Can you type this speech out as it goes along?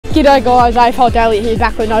G'day guys, AFL Daily here,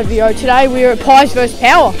 back with another video. Today we're at Pies vs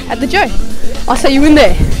Power at the Joe. I'll see you in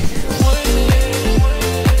there.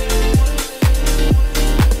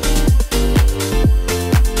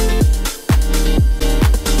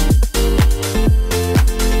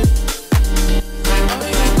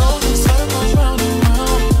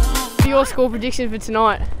 Your score prediction for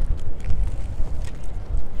tonight?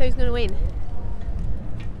 Who's going to win?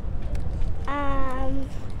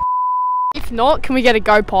 If not, can we get a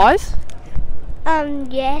Go Pies?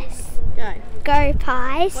 Yes. Go. Go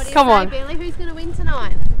Pies. What do you Come on. Billy, who's going to win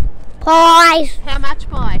tonight? Pies. How much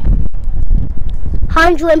by?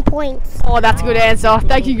 100 points. Oh, that's a good answer.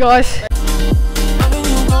 Thank you guys.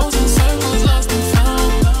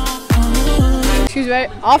 Excuse me.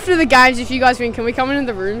 After the games, if you guys win, can we come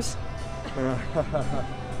into the rooms?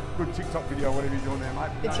 Good TikTok video, whatever you're doing there,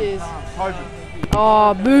 mate. It is.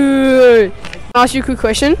 Oh, boo. Can I ask you a quick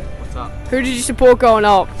question? What's up? Who did you support growing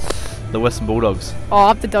up? The Western Bulldogs. Oh,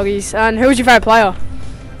 up the doggies. And who was your favourite player?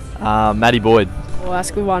 Matty Boyd. Oh, that's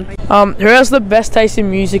a good one. Who has the best taste in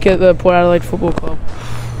music at the Port Adelaide Football Club?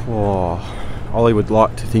 Oh, Ollie would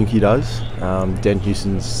like to think he does. Dan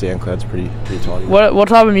Houston's SoundCloud's pretty tidy. What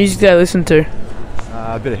type of music do they listen to?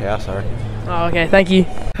 A bit of house, I reckon. Oh, okay, thank you.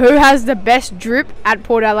 Who has the best drip at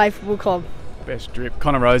Port Adelaide Football Club? Best drip.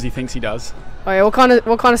 Connor Rosie thinks he does. Oh yeah, what kind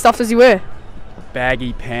of stuff does he wear?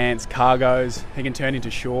 Baggy pants, cargos. He can turn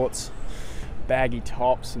into shorts, baggy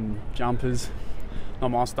tops and jumpers.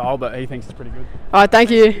 Not my style, but he thinks it's pretty good. Alright, thank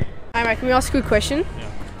you. Hey mate, can we ask a good question? Yeah.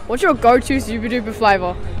 What's your go-to super duper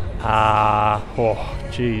flavour?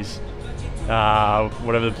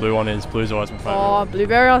 Whatever the blue one is. Blue's always my favourite. Oh,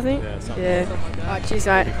 blueberry, I think. Yeah. Alright, cheers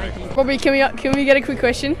mate. Probably can we get a quick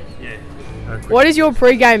question? Yeah. What is your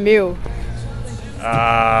pre-game meal?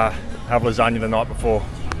 Have lasagna the night before.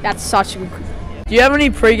 That's such a good. Do you have any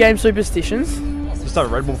pre-game superstitions? Just have a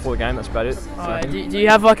Red Bull before the game. That's about it. Do you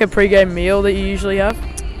have like a pre-game meal that you usually have?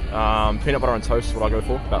 Peanut butter and toast is what I go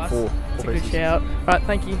for. About four Good pieces. shout. Alright,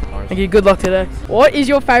 thank you. Thank you. Good luck today. What is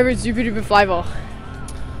your favourite super duper flavour?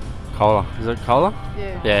 Cola. Is it cola?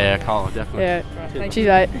 Yeah. Yeah, cola, definitely. Yeah. Cheers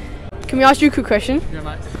mate. Can we ask you a quick question? Yeah,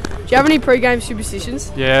 mate. Do you have any pre-game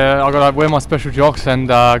superstitions? Yeah, I gotta wear my special jocks and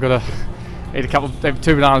gotta eat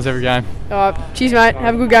two bananas every game. Alright, cheers mate.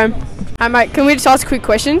 Have a good game. Hey mate, can we just ask a quick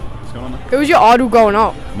question? What's going on, mate? Who was your idol growing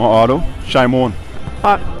up? My idol, Shane Warne.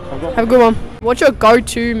 Alright, have a good one. What's your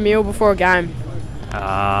go-to meal before a game?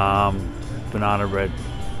 Banana bread.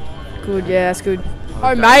 Good, yeah, that's good.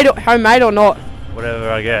 Homemade or not?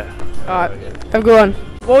 Whatever I get. Alright, have a good one.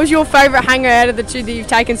 What was your favourite hanger out of the two that you've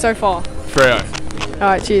taken so far? Freo.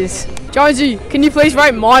 Alright, cheers. Jonesy, can you please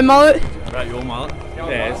rate my mullet? Rate your mullet?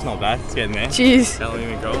 Yeah, it's not bad. It's getting there. Cheers. How long have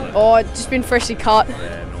you been growing it? Oh, it's just been freshly cut.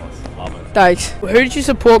 Yeah, nice. Love it. Thanks. Who did you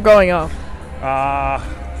support growing up?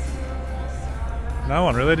 No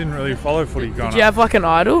one really. Didn't really follow footy growing up. Did you have like an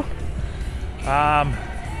idol? I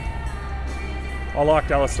liked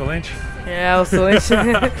Alistair Lynch. Yeah, Alistair Lynch.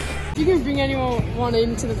 If you can bring anyone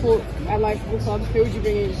into the Port Adelaide Football Club, who would you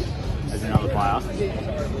bring in? As another player,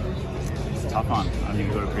 it's a tough one. I think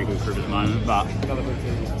we've got a pretty good group at the moment, but this man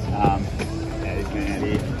out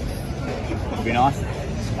here would be nice.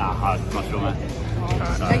 Hard, not sure, mate.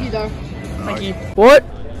 Thank you though. Thank you. What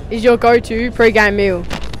is your go-to pre-game meal?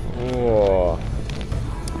 Oh.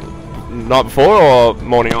 Night before or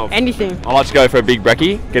morning of? Anything. I like to go for a big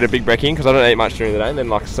brekkie, get a big brekkie because I don't eat much during the day, and then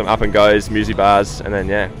like some up and goes, muesli bars, and then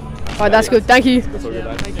yeah. Alright, that's good. Thank you. That's all good,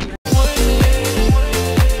 Thank you.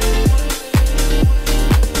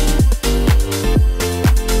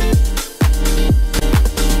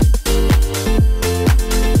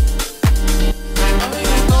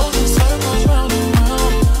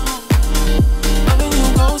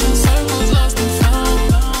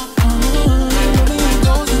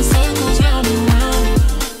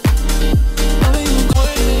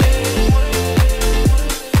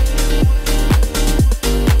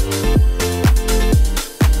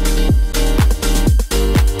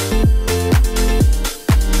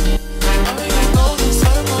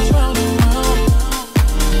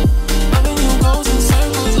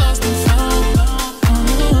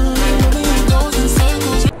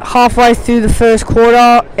 Halfway through the first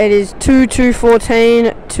quarter, it is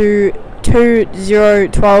 2-2-14 to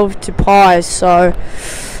 2-0-12 to Pies. So,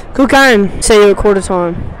 good game. See you at quarter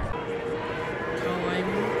time.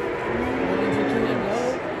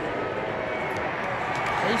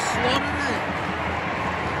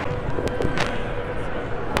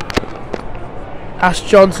 Ash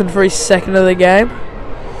Johnson for his second of the game.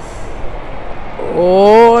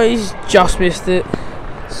 Oh, he's just missed it.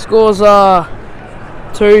 Scores are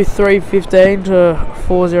 2-3-15 to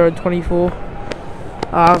 4-0-24.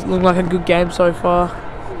 It's looking like a good game so far.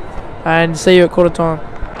 And see you at quarter time.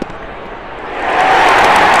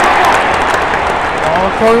 Oh,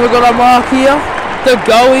 Collingwood got a mark here. The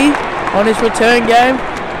goalie on his return game.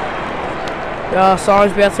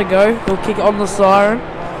 Siren's about to go. He'll kick on the siren.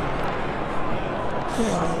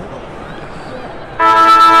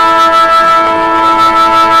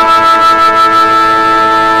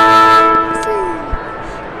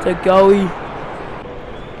 The goalie.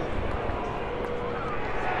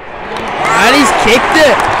 And he's kicked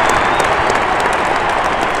it.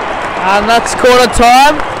 And that's quarter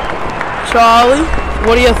time. Charlie,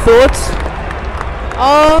 what are your thoughts?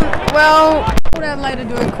 Well, Port Adelaide are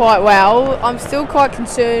doing quite well. I'm still quite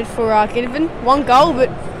concerned for Ginnivan. 1 goal, but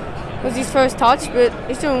it was his first touch, but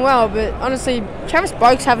he's doing well. But honestly, Travis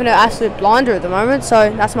Boak's having an absolute blinder at the moment, so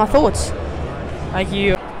that's my thoughts. Thank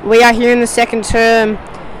you. We are here in the second term.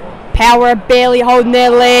 Power are barely holding their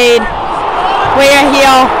lead. We are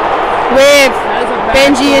here with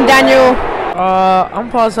Benji and Daniel.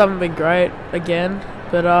 Umpires haven't been great again,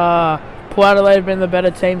 but Port Adelaide have been the better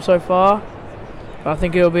team so far. I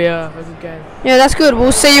think it'll be a good game. Yeah, that's good.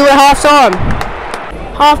 We'll see you at half-time.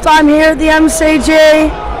 Half-time here at the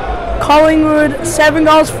MCG. Collingwood 7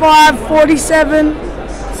 goals 5, 47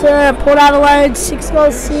 to Port Adelaide 6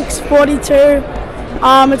 goals 6, 42.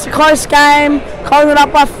 It's a close game. Collingwood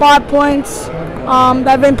up by 5 points.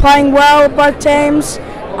 They've been playing well, both teams.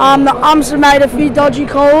 The umps have made a few dodgy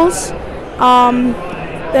calls.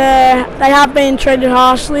 They have been treated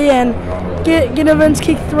harshly, and Ginnivan's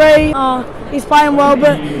kicked 3. He's playing well,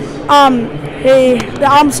 but the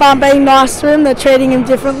umps aren't being nice to him. They're treating him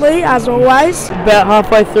differently, as always. About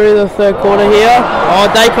halfway through the third quarter here. Oh,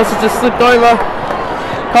 Dacos has just slipped over.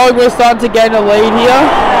 Collingwood starting to gain a lead here.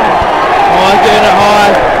 Oh, getting it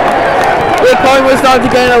high. Yeah, Collingwood starting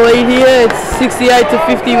to gain a lead here. It's 68 to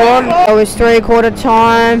 51. It was 3/4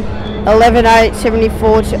 time. 11-8,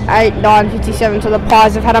 74 to 8-9, 57. So the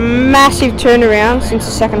Pies have had a massive turnaround since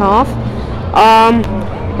the second half.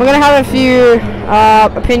 We're going to have a few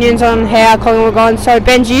opinions on how Collingwood are going. So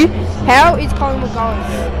Benji, how is Collingwood going?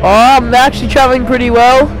 They're actually travelling pretty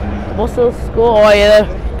well. What's the score? Oh yeah,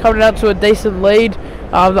 they're coming out to a decent lead.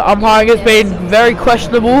 The umpiring has been very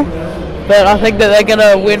questionable, but I think that they're going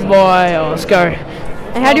to win by. Let's go.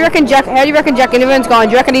 And how do you reckon Jack Ginnivan's going?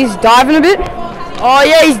 Do you reckon he's diving a bit? Oh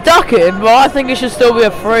yeah, he's ducking, but I think it should still be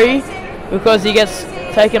a free because he gets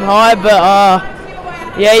taken high. But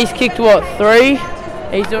yeah, he's kicked what, 3?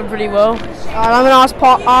 He's doing pretty well. I'm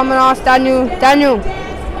gonna ask Daniel. Daniel,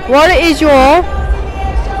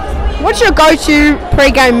 what's your go-to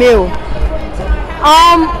pre-game meal?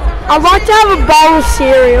 I'd like to have a bowl of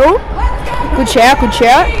cereal. Good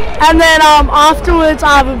shout. And then afterwards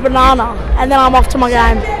I have a banana, and then I'm off to my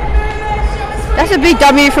game. That's a big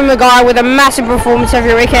W from the guy with a massive performance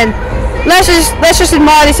every weekend. Let's just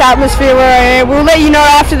admire this atmosphere we're in. We'll let you know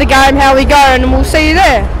after the game how we go, and we'll see you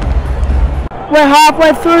there. We're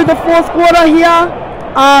halfway through the fourth quarter here.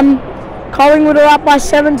 Collingwood are up by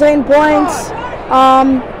 17 points.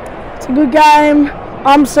 It's a good game.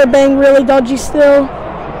 Umps are being really dodgy still,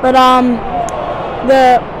 but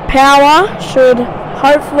the Power should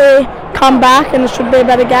hopefully come back, and it should be a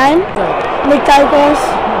better game. Nick Dacos.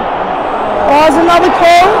 Oh, there's another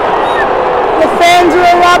call. The fans are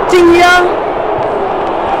erupting here.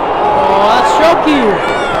 Oh, that's shocking.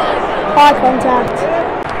 High contact.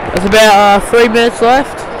 There's about 3 minutes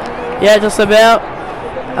left. Yeah, just about.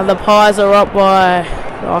 And the Pies are up by.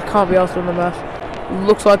 Oh, I can't be asked on the math.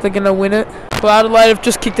 Looks like they're going to win it. Well, Adelaide have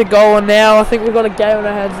just kicked a goal, and now I think we've got a game on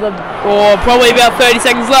our hands. Or probably about 30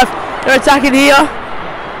 seconds left. They're attacking here.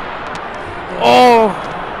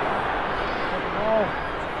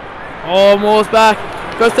 Oh, Moore's back.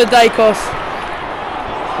 Goes to Dacos.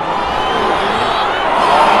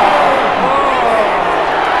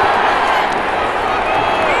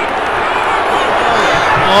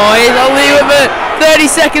 Oh, he's only with it. 30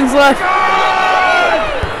 seconds left.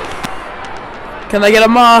 Can they get a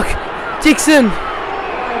mark? Dixon.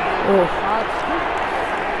 Oh.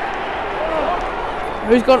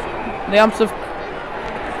 Who's got the umps of?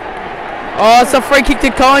 Oh, it's a free kick to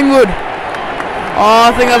Collingwood. Oh,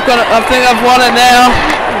 I think I've got it. I think I've won it now.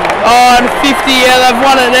 Oh, and 50. Yeah, they've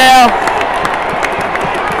won it now.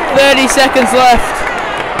 30 seconds left.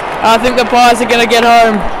 I think the Pies are going to get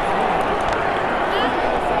home.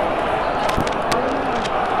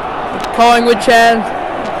 Collingwood chant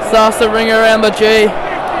starts to ring around the G.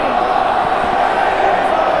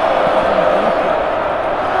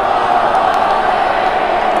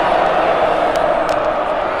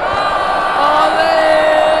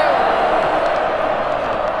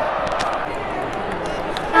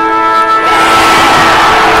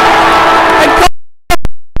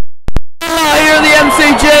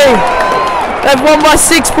 They've won by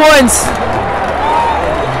 6 points.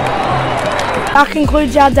 That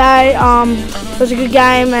concludes our day. It was a good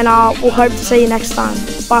game, and we'll hope to see you next time.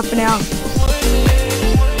 Bye for now.